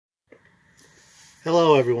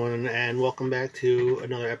Hello, everyone, and welcome back to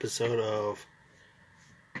another episode of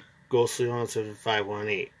Ghostly Haunted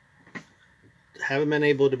 518. Haven't been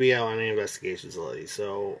able to be out on any investigations lately,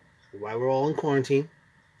 so while we're all in quarantine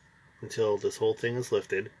until this whole thing is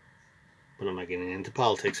lifted, but I'm not getting into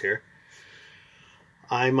politics here,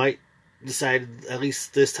 I might decide, at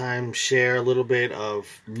least this time, share a little bit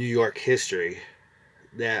of New York history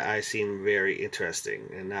that I seem very interesting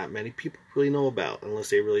and not many people really know about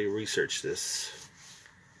unless they really research this.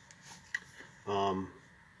 I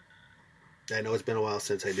know it's been a while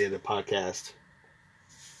since I did a podcast,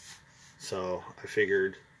 so I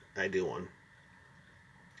figured I'd do one.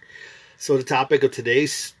 So the topic of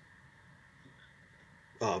today's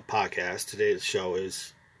today's show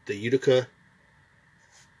is the Utica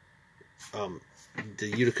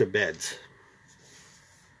beds.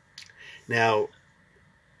 Now,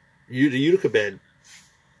 the Utica bed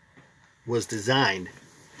was designed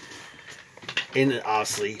in,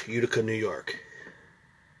 obviously, Utica, New York.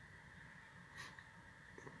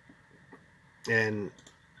 And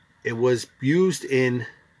it was used in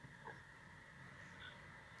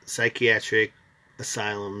psychiatric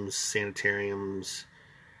asylums, sanitariums,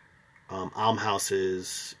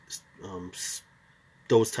 almhouses,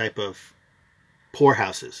 those type of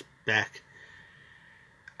poorhouses back.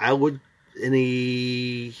 I would in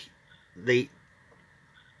the late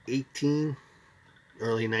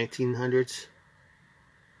early 1900s.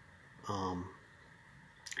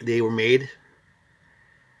 They were made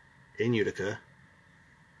in Utica,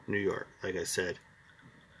 New York, like I said.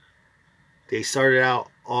 They started out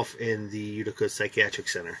off in the Utica Psychiatric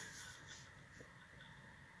Center.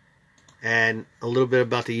 And a little bit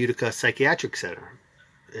about the Utica Psychiatric Center.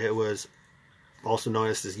 It was also known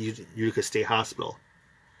as the Utica State Hospital.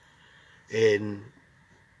 It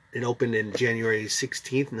opened in January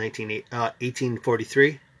 16th,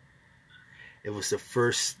 1843. It was the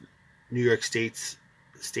first New York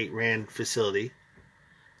state-ran facility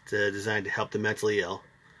designed to help the mentally ill,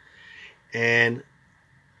 and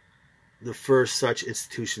the first such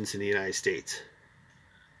institutions in the United States.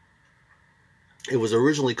 It was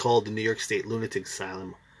originally called the New York State Lunatic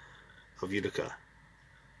Asylum of Utica.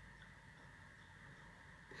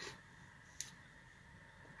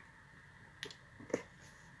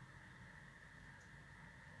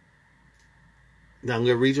 Now I'm going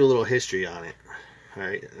to read you a little history on it. All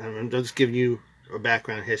right, I'm just giving you a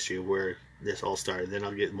background history of where this all started. Then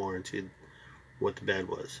I'll get more into what the bed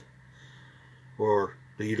was, or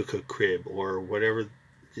the Utica crib, or whatever.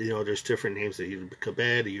 There's different names: the Utica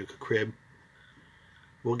bed, the Utica crib.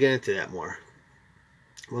 We'll get into that more.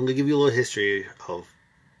 I'm going to give you a little history of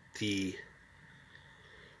the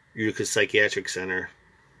Utica Psychiatric Center,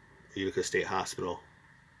 Utica State Hospital.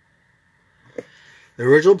 The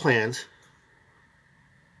original plans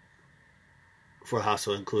for the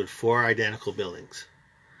hospital include 4 identical buildings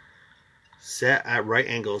set at right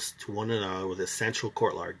angles to one another with a central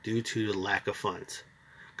courtyard due to the lack of funds.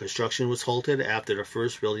 Construction was halted after the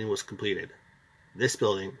first building was completed. This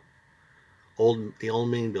building, the old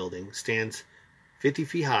main building, stands 50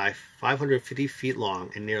 feet high, 550 feet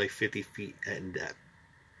long, and nearly 50 feet in depth.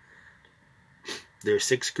 There are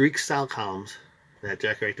 6 Greek-style columns that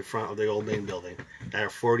decorate the front of the old main building that are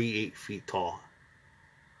 48 feet tall,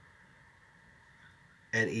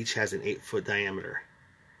 and each has an 8-foot diameter.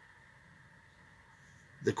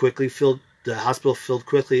 The hospital filled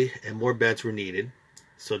quickly, and more beds were needed,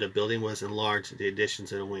 so the building was enlarged with the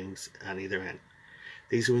additions of the wings on either end.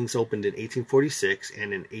 These wings opened in 1846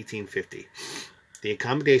 and in 1850. The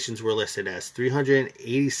accommodations were listed as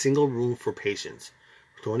 380 single room for patients,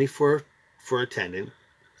 24 for attendants,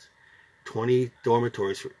 20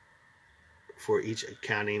 dormitories for each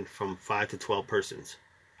accommodating 5 to 12 persons,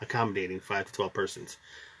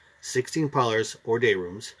 16 parlors or day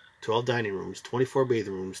rooms, 12 dining rooms, 24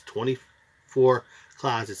 bathing rooms, 24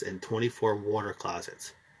 closets, and 24 water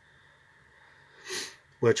closets,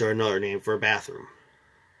 which are another name for a bathroom.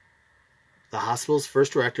 The hospital's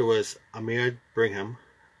first director was Amir Brigham,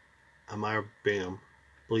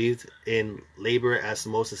 believed in labor as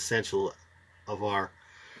the most essential of our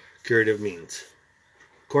curative means.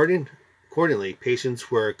 Accordingly,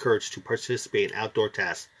 patients were encouraged to participate in outdoor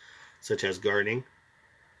tasks such as gardening,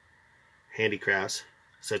 handicrafts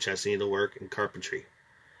such as needlework and carpentry.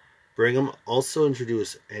 Brigham also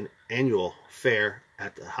introduced an annual fair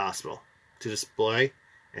at the hospital to display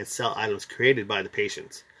and sell items created by the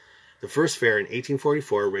patients. The first fair in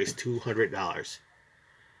 1844 raised $200,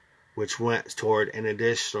 which went toward an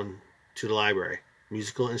addition to the library,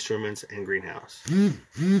 musical instruments, and greenhouse.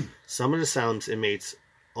 Some of the asylum's inmates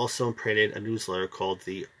also printed a newsletter called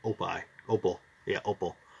the Opal,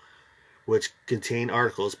 which contained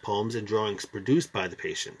articles, poems, and drawings produced by the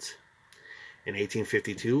patients. In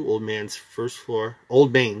 1852, Old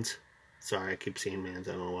Main's, sorry, I keep saying Main's,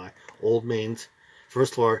 I don't know why, Old Main's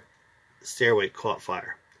first floor stairway caught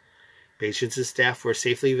fire. Patients and staff were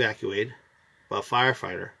safely evacuated, but a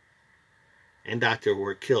firefighter and doctor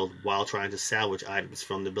were killed while trying to salvage items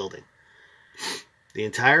from the building. The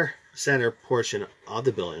entire center portion of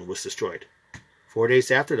the building was destroyed. 4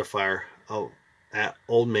 days after the fire at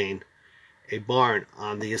Old Main, a barn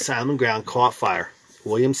on the asylum ground caught fire.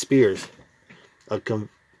 William Spears, a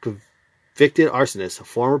convicted arsonist, a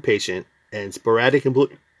former patient, and sporadic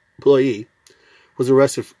employee, was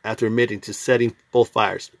arrested after admitting to setting both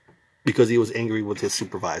fires because he was angry with his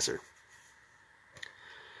supervisor.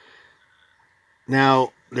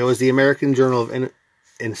 Now, there was the American Journal of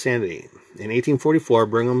Insanity. In 1844,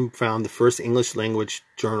 Brigham found the first English language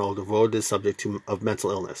journal devoted to the subject of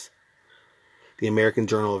mental illness, the American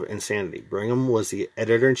Journal of Insanity. Brigham was the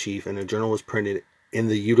editor-in-chief, and the journal was printed in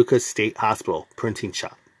the Utica State Hospital printing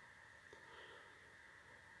shop.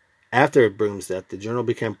 After Brigham's death, the journal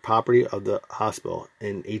became property of the hospital.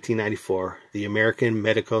 In 1894, the American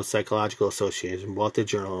Medico-Psychological Association bought the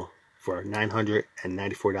journal for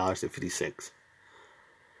 $994.56.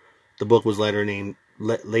 The book was later named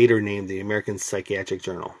the American Psychiatric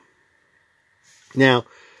Journal. Now,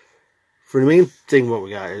 for the main thing, what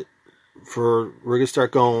we got, we're going to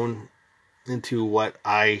start going into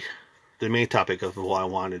the main topic of what I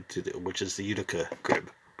wanted to do, which is the Utica crib.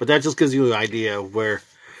 But that just gives you an idea of where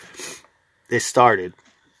it started.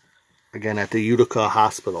 Again, at the Utica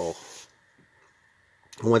Hospital.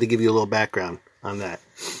 I want to give you a little background on that.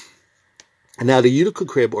 And now the Utica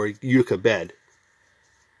crib or Utica bed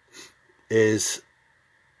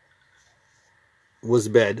was a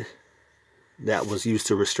bed that was used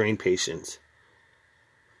to restrain patients.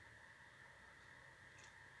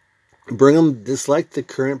 Brigham disliked the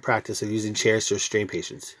current practice of using chairs to restrain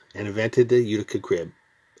patients and invented the Utica crib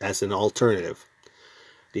as an alternative.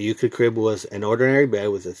 The Utica crib was an ordinary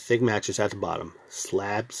bed with a thick mattress at the bottom,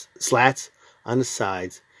 slats on the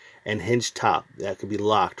sides, and hinged top that could be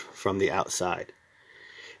locked from the outside.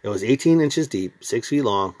 It was 18 inches deep, 6 feet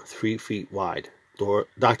long, 3 feet wide.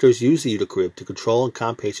 Doctors used the Utica crib to control and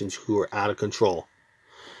calm patients who were out of control.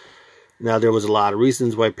 Now, there was a lot of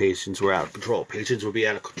reasons why patients were out of control. Patients would be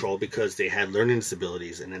out of control because they had learning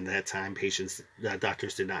disabilities, and in that time,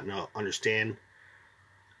 doctors did not understand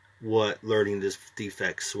what learning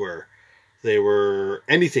defects were.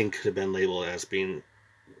 Anything could have been labeled as being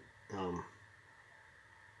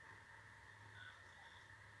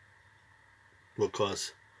what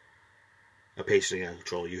caused a patient out of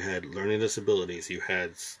control. You had learning disabilities, you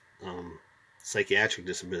had psychiatric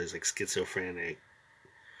disabilities like schizophrenic,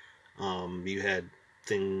 you had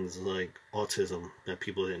things like autism that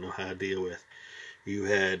people didn't know how to deal with. You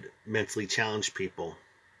had mentally challenged people,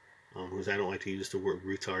 because I don't like to use the word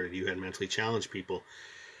retarded. You had mentally challenged people.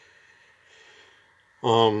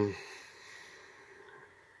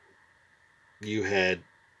 You had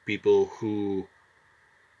people who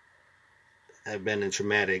have been in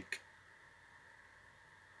traumatic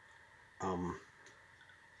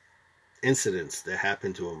incidents that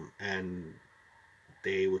happened to them, and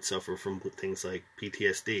they would suffer from things like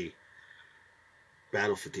PTSD,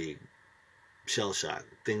 battle fatigue, shell shock,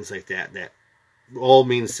 things like that. That all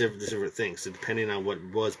means different things. So depending on what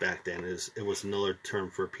it was back then, it was another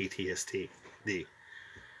term for PTSD.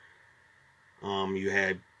 You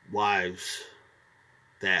had wives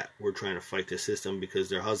that were trying to fight the system because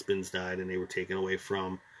their husbands died and they were taken away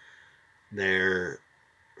from their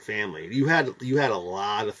family. You had a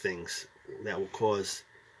lot of things that would cause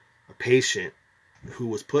a patient who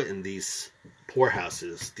was put in these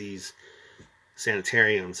poorhouses, these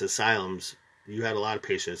sanitariums, asylums. You had a lot of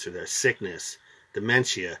patients who there, sickness,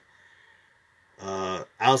 dementia,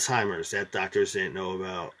 Alzheimer's that doctors didn't know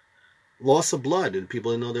about, loss of blood, and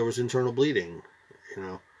people didn't know there was internal bleeding.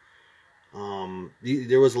 There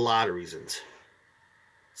was a lot of reasons.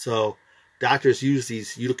 So doctors used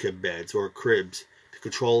these Utica beds or cribs to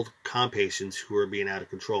control calm patients who were being out of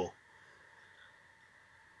control.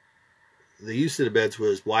 The use of the beds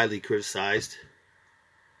was widely criticized.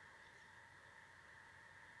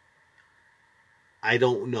 I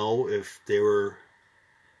don't know if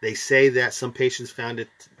they say that some patients found it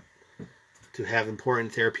to have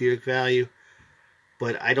important therapeutic value,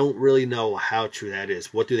 but I don't really know how true that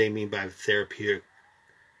is. What do they mean by therapeutic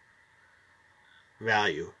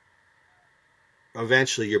value?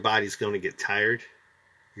 Eventually, your body's going to get tired.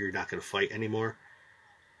 You're not going to fight anymore.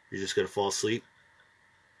 You're just going to fall asleep.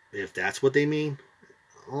 If that's what they mean,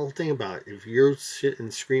 well, think about it. If you're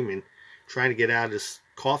sitting screaming, trying to get out of this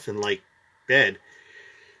coffin like bed,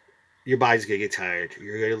 your body's going to get tired.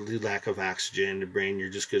 You're going to lose lack of oxygen in the brain. You're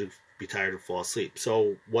just going to be tired and fall asleep.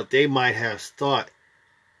 So what they might have thought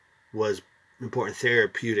was important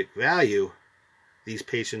therapeutic value, these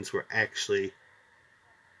patients were actually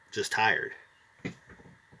just tired.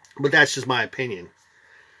 But that's just my opinion.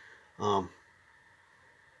 A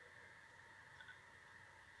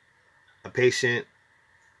patient,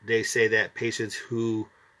 they say that patients who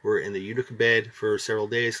were in the Utica bed for several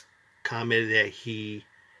days commented that he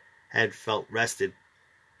had felt rested,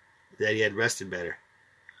 that he had rested better.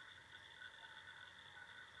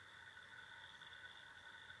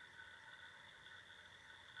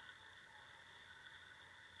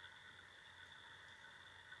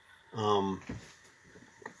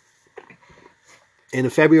 In a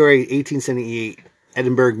February 1878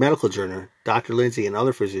 Edinburgh Medical Journal, Dr. Lindsay and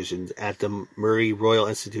other physicians at the Murray Royal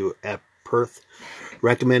Institute at Perth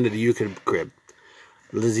recommended a Utica crib.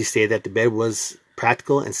 Lindsay stated that the bed was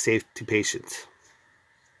practical and safe to patients.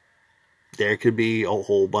 There could be a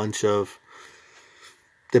whole bunch of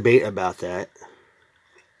debate about that.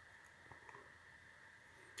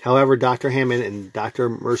 However, Dr. Hammond and Dr.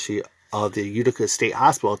 Mercy of the Utica State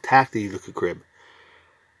Hospital attacked the Utica crib.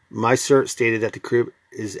 Meiser stated that the crib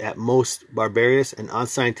is at most barbarous and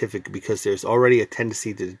unscientific because there's already a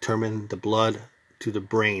tendency to determine the blood to the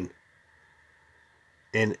brain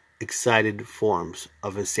in excited forms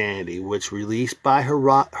of insanity, which released by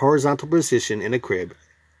horizontal position in a crib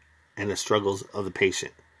and the struggles of the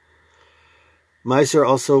patient. Meiser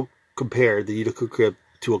also compared the Utica crib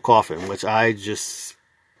to a coffin, which I just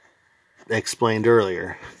explained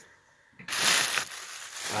earlier.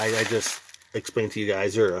 I just explained to you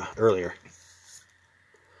guys earlier.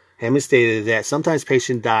 Hammond stated that sometimes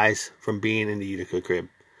patient dies from being in the Utica crib.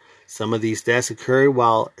 Some of these deaths occurred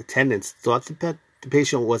while attendants thought the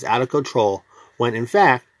patient was out of control when in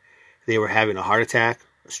fact they were having a heart attack,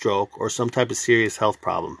 a stroke, or some type of serious health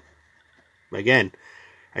problem. Again,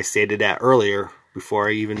 I stated that earlier before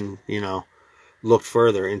I even, looked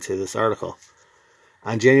further into this article.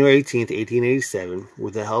 On January 18th, 1887,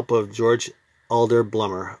 with the help of George Alder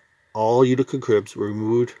Blummer, all Utica cribs were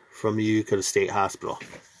removed from the Utica State Hospital.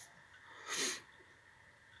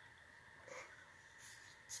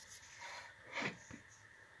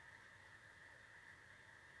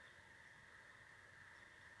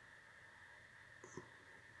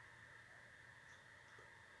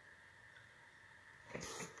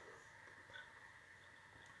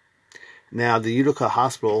 Now, the Utica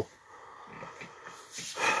Hospital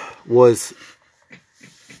was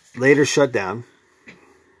later shut down.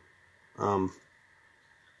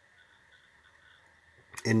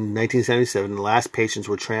 In 1977, the last patients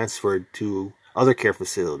were transferred to other care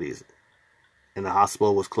facilities, and the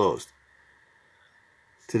hospital was closed.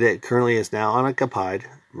 Today, it currently is now unoccupied,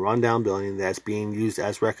 run-down building that's being used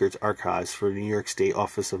as records archives for the New York State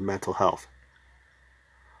Office of Mental Health.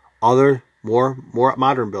 Other, more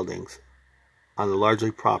modern buildings on the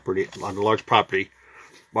large property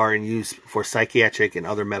are in use for psychiatric and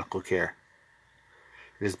other medical care.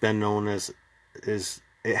 It has been known as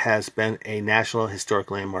it has been a National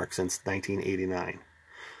Historic Landmark since 1989.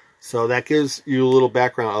 So that gives you a little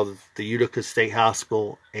background of the Utica State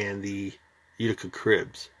Hospital and the Utica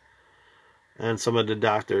Cribs, and some of the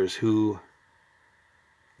doctors who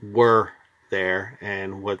were there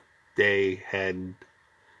and what they had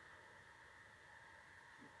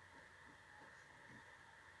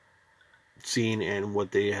seen and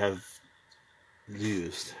what they have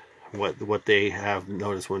used, what they have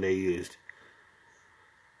noticed when they used.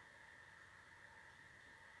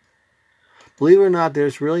 Believe it or not,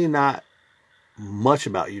 there's really not much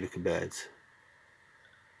about Utica beds.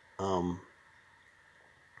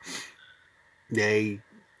 They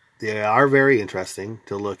are very interesting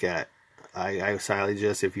to look at. I highly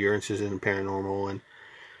suggest, if you're interested in paranormal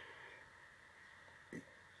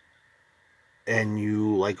and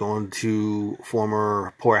you like going to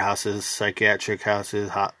former poorhouses, psychiatric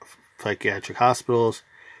hospitals,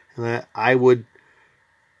 and that, I would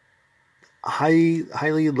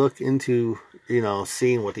highly look into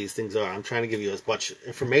seeing what these things are. I'm trying to give you as much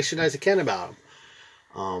information as I can about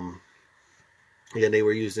them. Again, they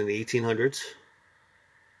were used in the 1800s.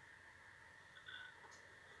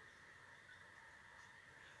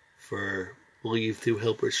 Believed to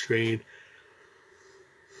help restrain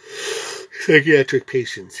psychiatric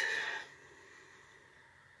patients.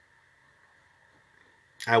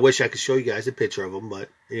 I wish I could show you guys a picture of them, but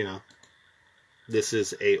this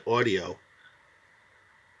is a audio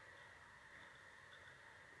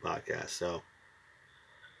podcast, so.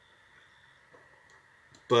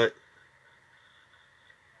 But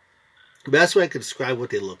The best way I could describe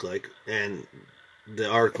what they look like, and the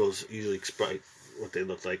articles usually explain what they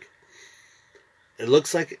look like. It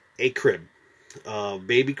looks like a crib, a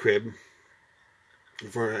baby crib,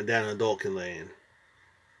 that an adult can lay in.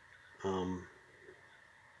 Um,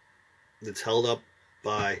 it's held up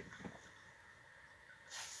by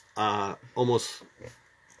almost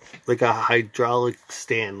like a hydraulic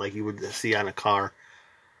stand, like you would see on a car,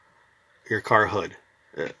 your car hood,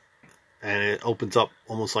 and it opens up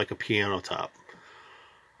almost like a piano top.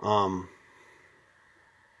 Um,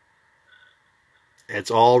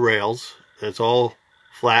 it's all rails. It's all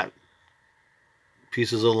flat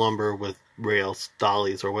pieces of lumber with rails,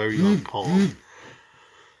 dollies, or whatever you want to call them.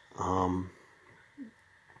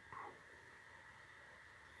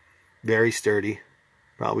 Very sturdy.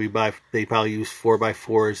 They probably use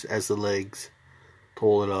 4x4s as the legs to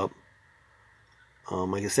hold it up.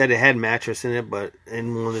 Like I said, it had mattress in it, but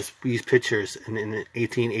in one of these pictures, in an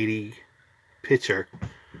 1880 picture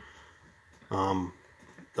of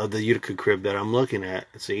the Utica crib that I'm looking at,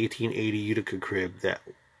 it's an 1880 Utica crib that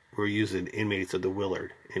were using inmates of the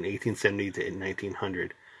Willard in 1870 to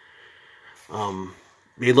 1900.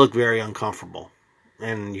 They look very uncomfortable,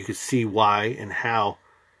 and you could see why and how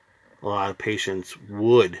a lot of patients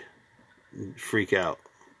would freak out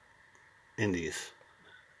in these.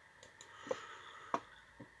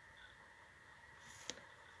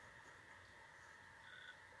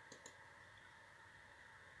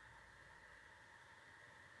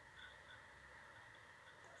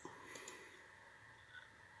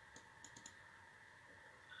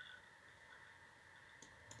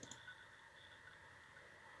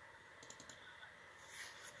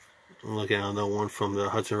 I'm looking at another one from the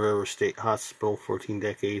Hudson River State Hospital, 14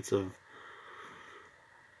 decades of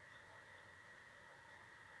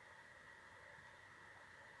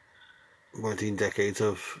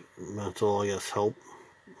mental, I guess, help,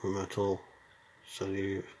 or mental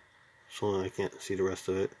study, so I can't see the rest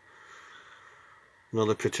of it.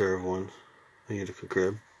 Another picture of one, a Utica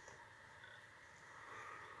crib.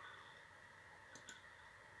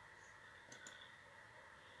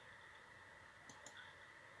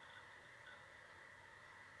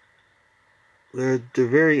 They're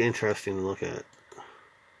very interesting to look at.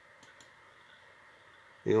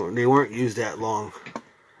 They weren't used that long,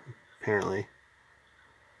 apparently.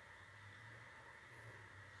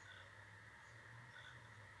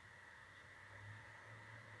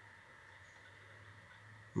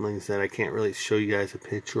 Like I said, I can't really show you guys a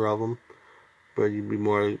picture of them, but you'd be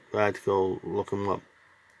more glad to go look them up.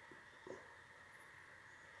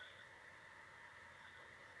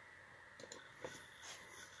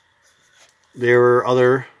 There were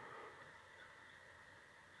other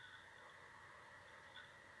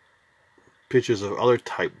pictures of other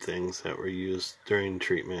type things that were used during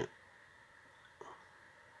treatment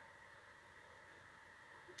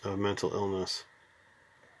of mental illness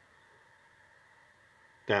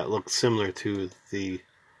that look similar to the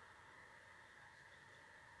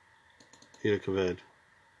Utica bed.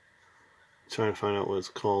 Trying to find out what it's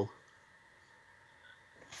called.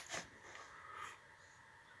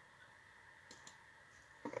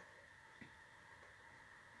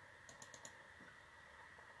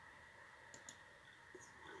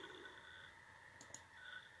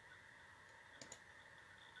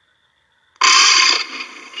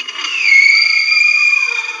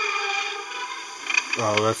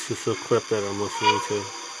 Oh, that's just a clip that I'm listening to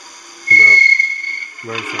about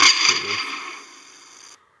Renaissance treatments.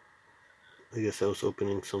 I guess I was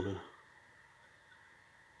opening something.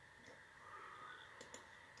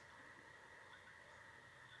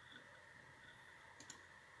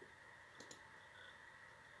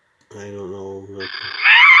 I don't know. Like,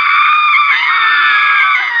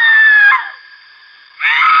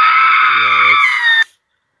 yeah,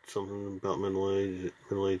 that's something about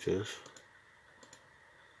Middle Ages.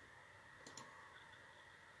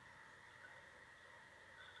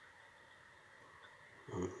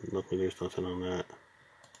 Luckily, there's nothing on that.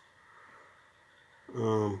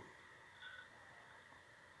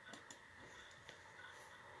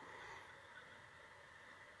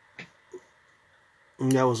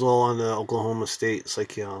 And that was all on the Oklahoma State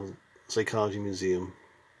Psychology Museum.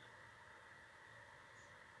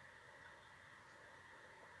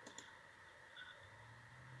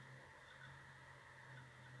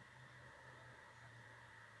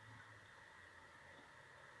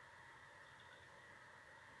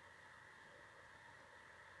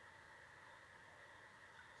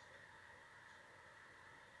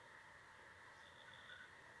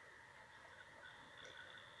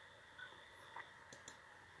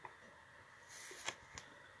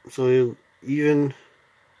 So even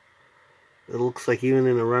it looks like even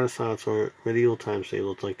in the Renaissance or medieval times, they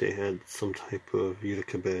looked like they had some type of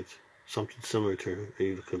Utica bed, something similar to a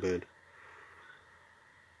Utica bed.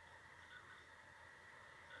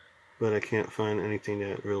 But I can't find anything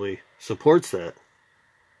that really supports that.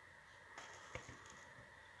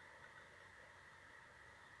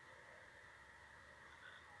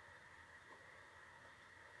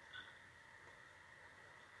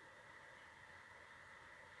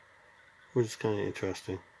 Which is kind of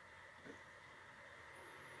interesting.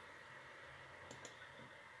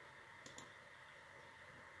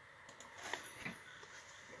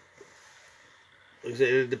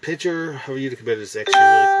 The picture of Utica bed is actually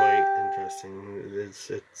really quite interesting.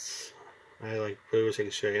 It's I really wish I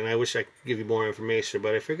could show you, and I wish I could give you more information,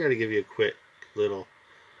 but I figured I'd give you a quick little,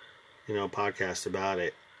 podcast about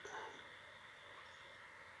it.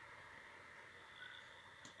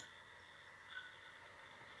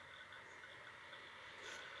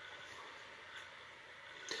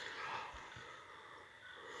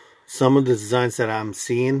 Some of the designs that I'm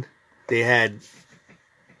seeing, they had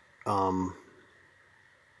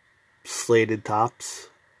slated tops.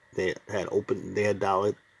 They had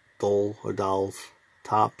dolls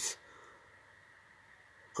tops.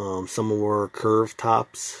 Some were curved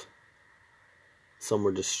tops. Some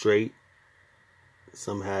were just straight.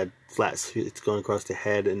 Some had flat slits going across the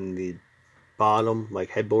head and the bottom, like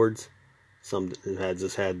headboards. Some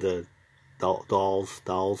just had the dolls.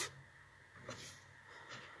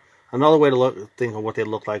 Another way to think of what they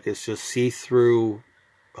look like is just see-through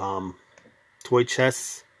toy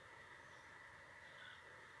chests.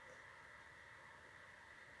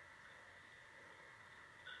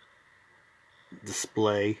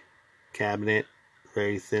 Display cabinet,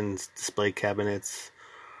 very thin display cabinets.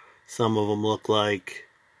 Some of them look like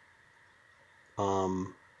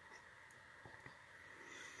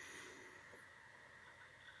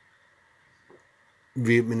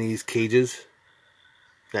Vietnamese cages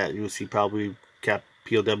that you would see probably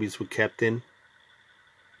POWs were kept in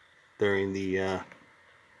during the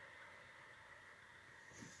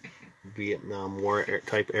Vietnam War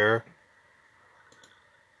type era.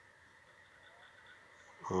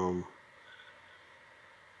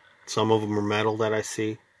 Some of them are metal that I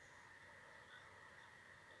see.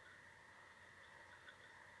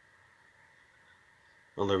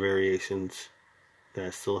 Other variations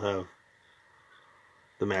that still have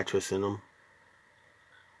the mattress in them.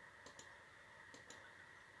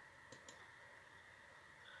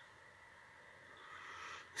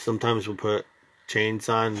 Sometimes we'll put chains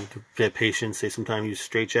on the patients. They sometimes use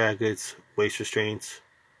straitjackets, waist restraints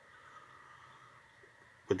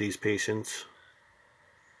with these patients.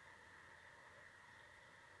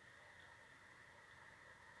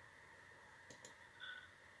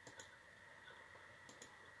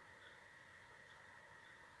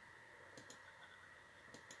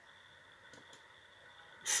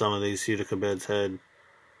 Some of these Utica beds had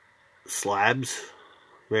slabs,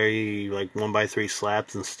 very like 1x3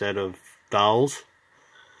 slabs instead of dowels.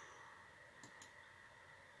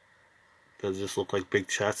 Those just look like big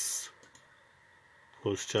chests,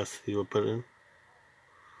 closed chests you would put in.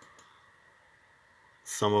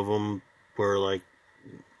 Some of them were like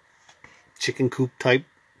chicken coop type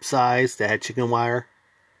size that had chicken wire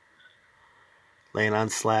laying on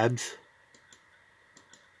slabs.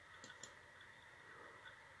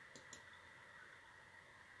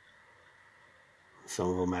 Some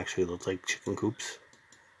of them actually look like chicken coops.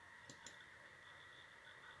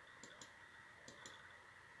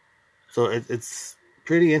 So it's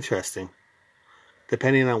pretty interesting.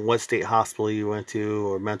 Depending on what state hospital you went to,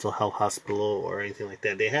 or mental health hospital, or anything like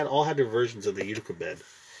that, they all had their versions of the Utica bed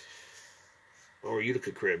or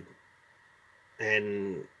Utica crib,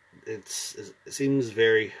 and it seems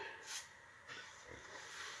very,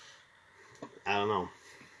 I don't know.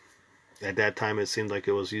 At that time, it seemed like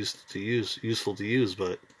it was useful to use,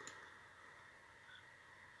 but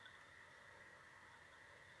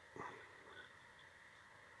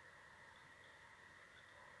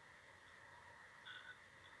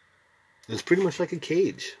it's pretty much like a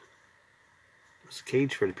cage. It's a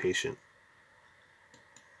cage for the patient.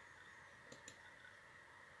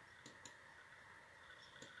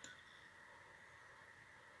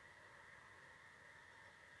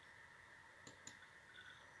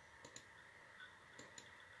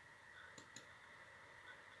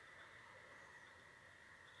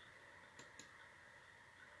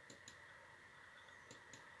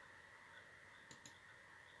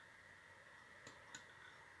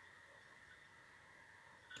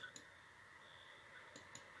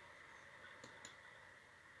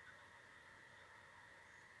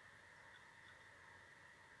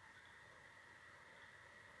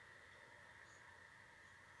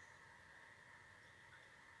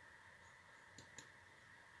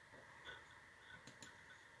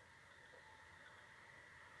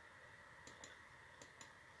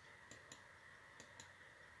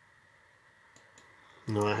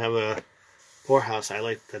 I have a poorhouse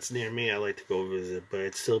that's near me. I like to go visit, but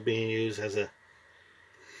it's still being used as a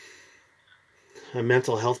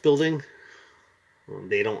mental health building.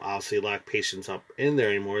 They don't obviously lock patients up in there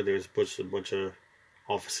anymore. There's a bunch of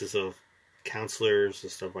offices of counselors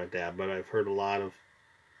and stuff like that. But I've heard a lot of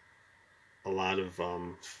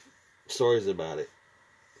stories about it.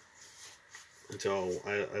 And so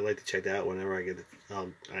I like to check that out whenever I get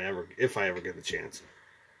if I ever get the chance.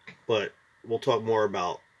 But we'll talk more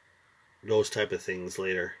about those type of things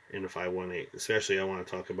later in the 518. Especially I want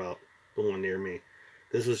to talk about the one near me.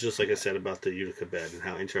 This was just like I said about the Utica bed and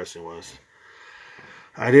how interesting it was.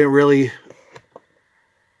 I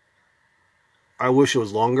wish it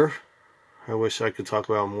was longer. I wish I could talk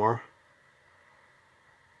about more.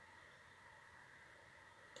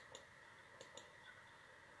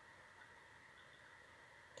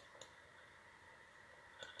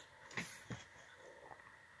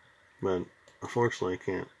 But unfortunately I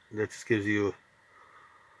can't. That just gives you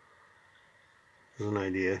an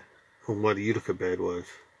idea of what a Utica bed was.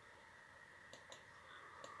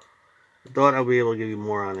 I thought I'd be able to give you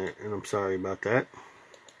more on it, and I'm sorry about that.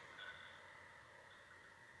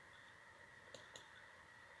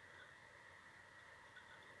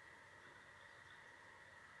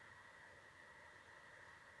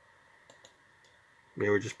 They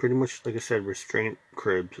were just pretty much, like I said, restraint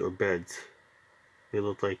cribs or beds. They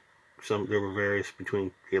looked like there were various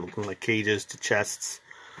between, they looked like cages to chests.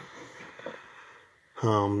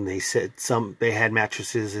 They said they had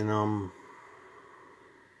mattresses in them.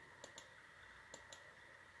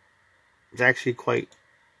 It's actually quite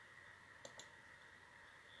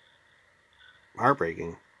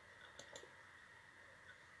heartbreaking.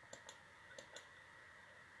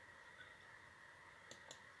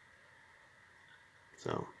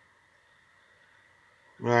 So,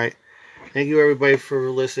 alright. Thank you everybody for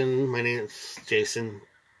listening. My name is Jason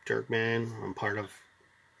Kirkman. I'm part of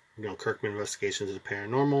Kirkman Investigations of the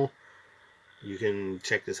Paranormal. You can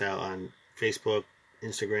check this out on Facebook,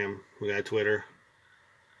 Instagram. We got Twitter.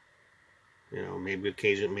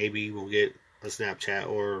 Maybe we'll get a Snapchat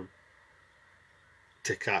or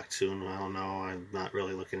TikTok soon. I don't know. I'm not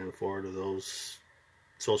really looking forward to those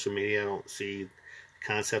social media. I don't see the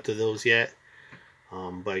concept of those yet.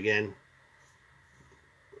 But again,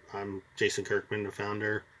 I'm Jason Kirkman, the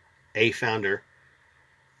founder,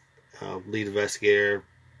 lead investigator,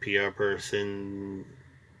 PR person,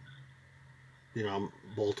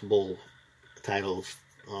 multiple titles,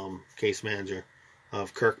 case manager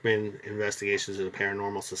of Kirkman Investigations of the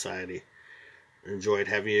Paranormal Society. Enjoyed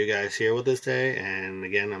having you guys here with us today, and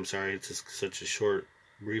again, I'm sorry it's just such a short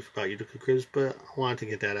brief about Utica Cribs, but I wanted to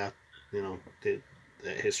get that out, that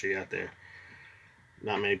history out there.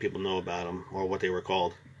 Not many people know about them or what they were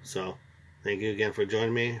called. So, thank you again for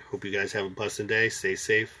joining me. Hope you guys have a blessed day. Stay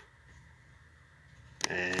safe.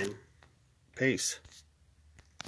 And peace.